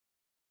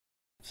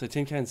So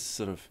Tin Can's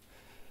sort of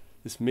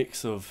this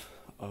mix of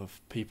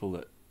people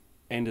that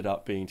ended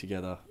up being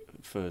together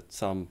for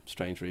some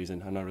strange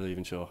reason. I'm not really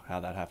even sure how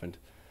that happened.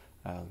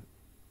 And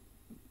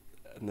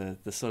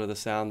the sort of the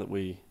sound that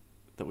we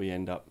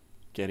end up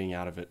getting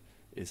out of it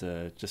is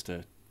just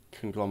a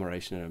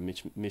conglomeration and a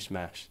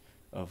mishmash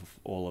of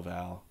all of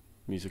our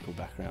musical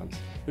backgrounds,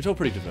 which are all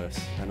pretty diverse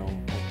and all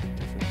pretty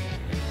different.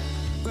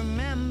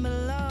 Remember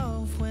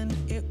love when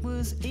it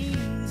was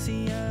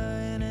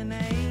easier in an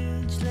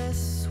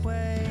ageless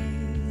way.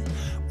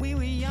 We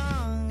were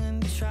young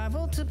and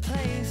traveled to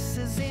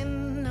places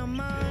in our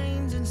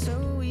minds, and so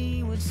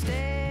we would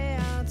stay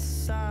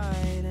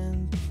outside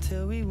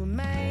until we were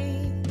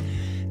made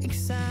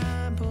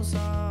examples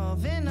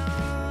of, and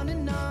on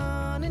and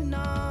on and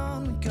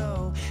on we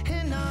go,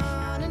 and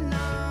on and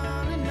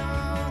on and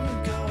on we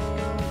go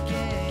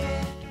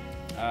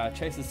again.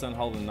 Chase the Sun,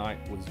 Hold the Night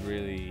was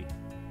really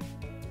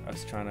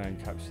us trying to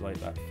encapsulate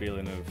that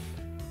feeling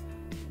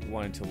of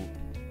wanting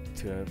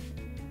to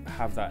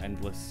have that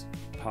endless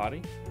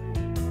party.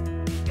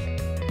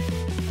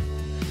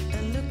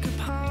 And look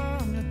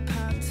upon the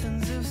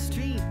patterns of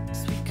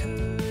streets we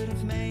could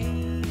have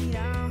made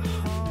our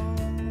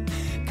home.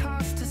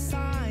 Cast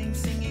aside,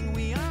 singing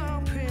we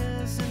are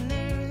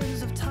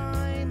prisoners of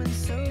time, and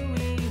so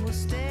we will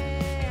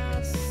stay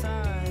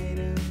outside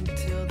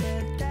until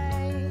the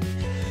day,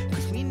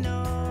 'cause we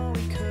know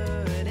we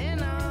could,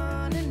 and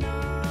on and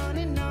on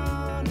and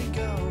on we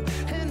go,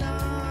 and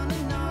on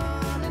and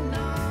on and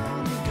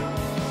on we go,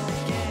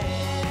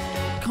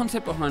 yeah. The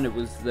concept behind it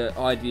was the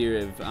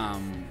idea of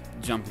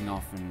jumping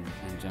off and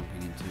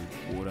jumping into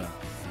water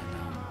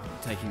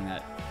and taking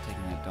that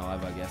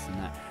dive, I guess,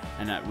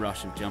 and that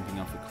rush of jumping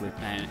off a cliff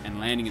and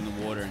landing in the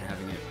water and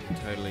having it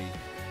totally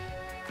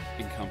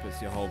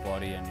encompass your whole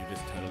body, and you're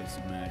just totally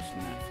submerged in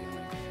that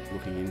feeling.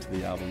 Looking into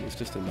the album, it's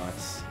just a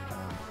nice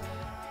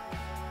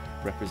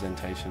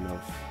representation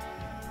of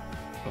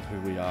who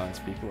we are as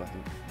people, I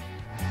think.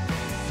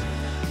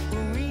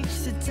 We'll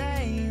reach the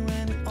day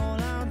when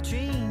all our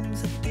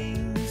dreams are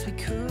things we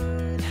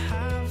could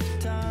have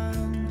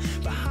done.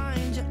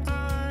 Behind your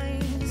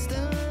eyes,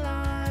 the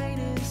light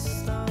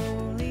is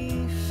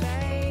slowly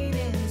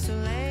fading, so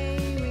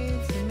lay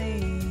with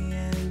me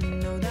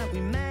and know that we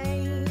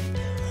made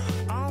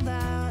all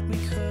that we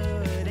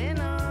could, and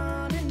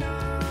on and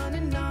on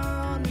and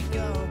on we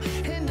go,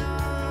 and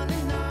on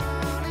and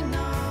on and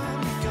on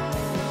we go,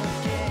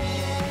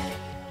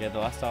 yeah. Yeah, the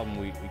last album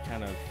we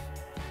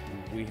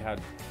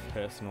had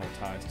personal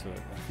ties to a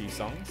few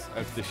songs.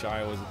 Over the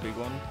Shire was a big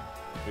one.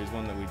 It was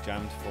one that we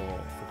jammed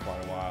for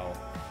quite a while,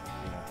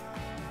 you know,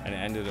 and it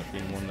ended up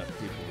being one that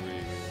people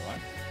really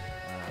liked.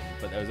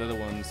 But there was other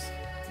ones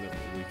that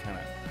we kind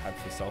of had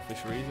for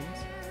selfish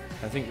reasons.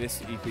 I think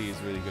this EP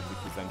is really good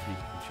because then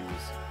people can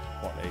choose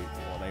what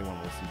they want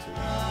to listen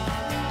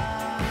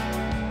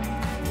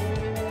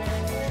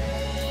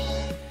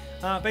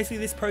to. Basically,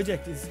 this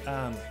project is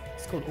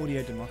it's called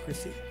Audio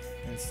Democracy.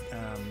 And it's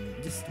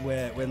just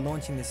we're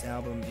launching this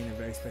album in a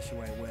very special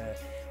way, where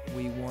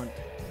we want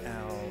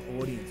our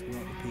audience, we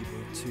want the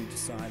people to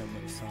decide on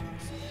which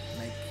songs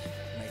make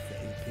the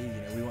EP. You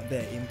know, we want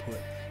their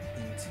input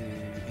into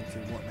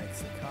what makes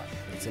the cut.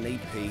 It's an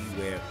EP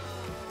where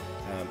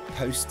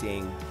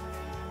posting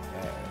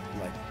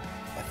like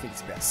I think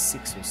it's about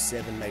 6 or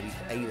 7, maybe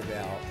 8 of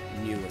our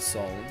newer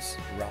songs,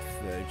 rough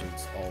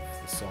versions of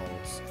the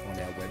songs on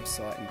our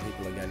website, and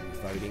people are going to be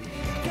voting.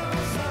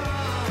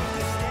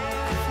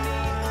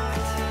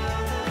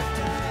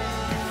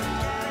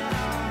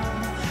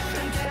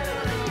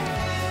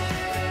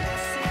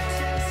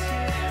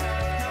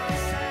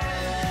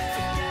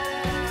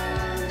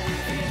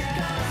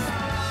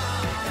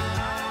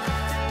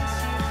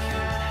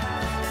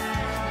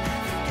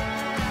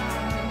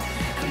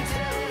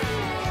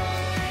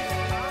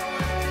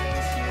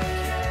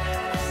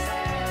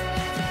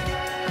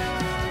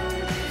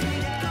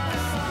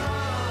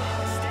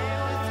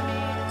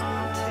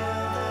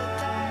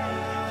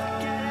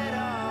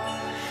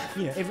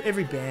 You know,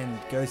 every band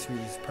goes through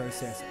this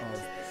process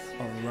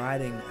of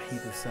writing a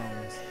heap of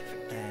songs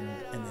and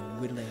then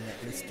whittling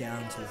that list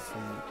down to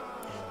 3,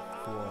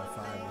 4,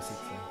 5 or 6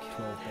 or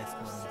 12 best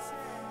ones,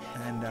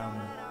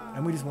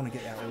 and we just want to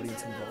get our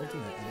audience involved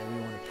in it. You know,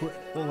 we want to put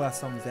all our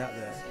songs out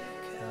there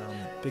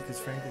because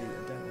frankly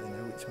I don't really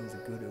know which ones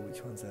are good or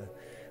which ones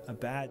are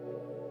bad.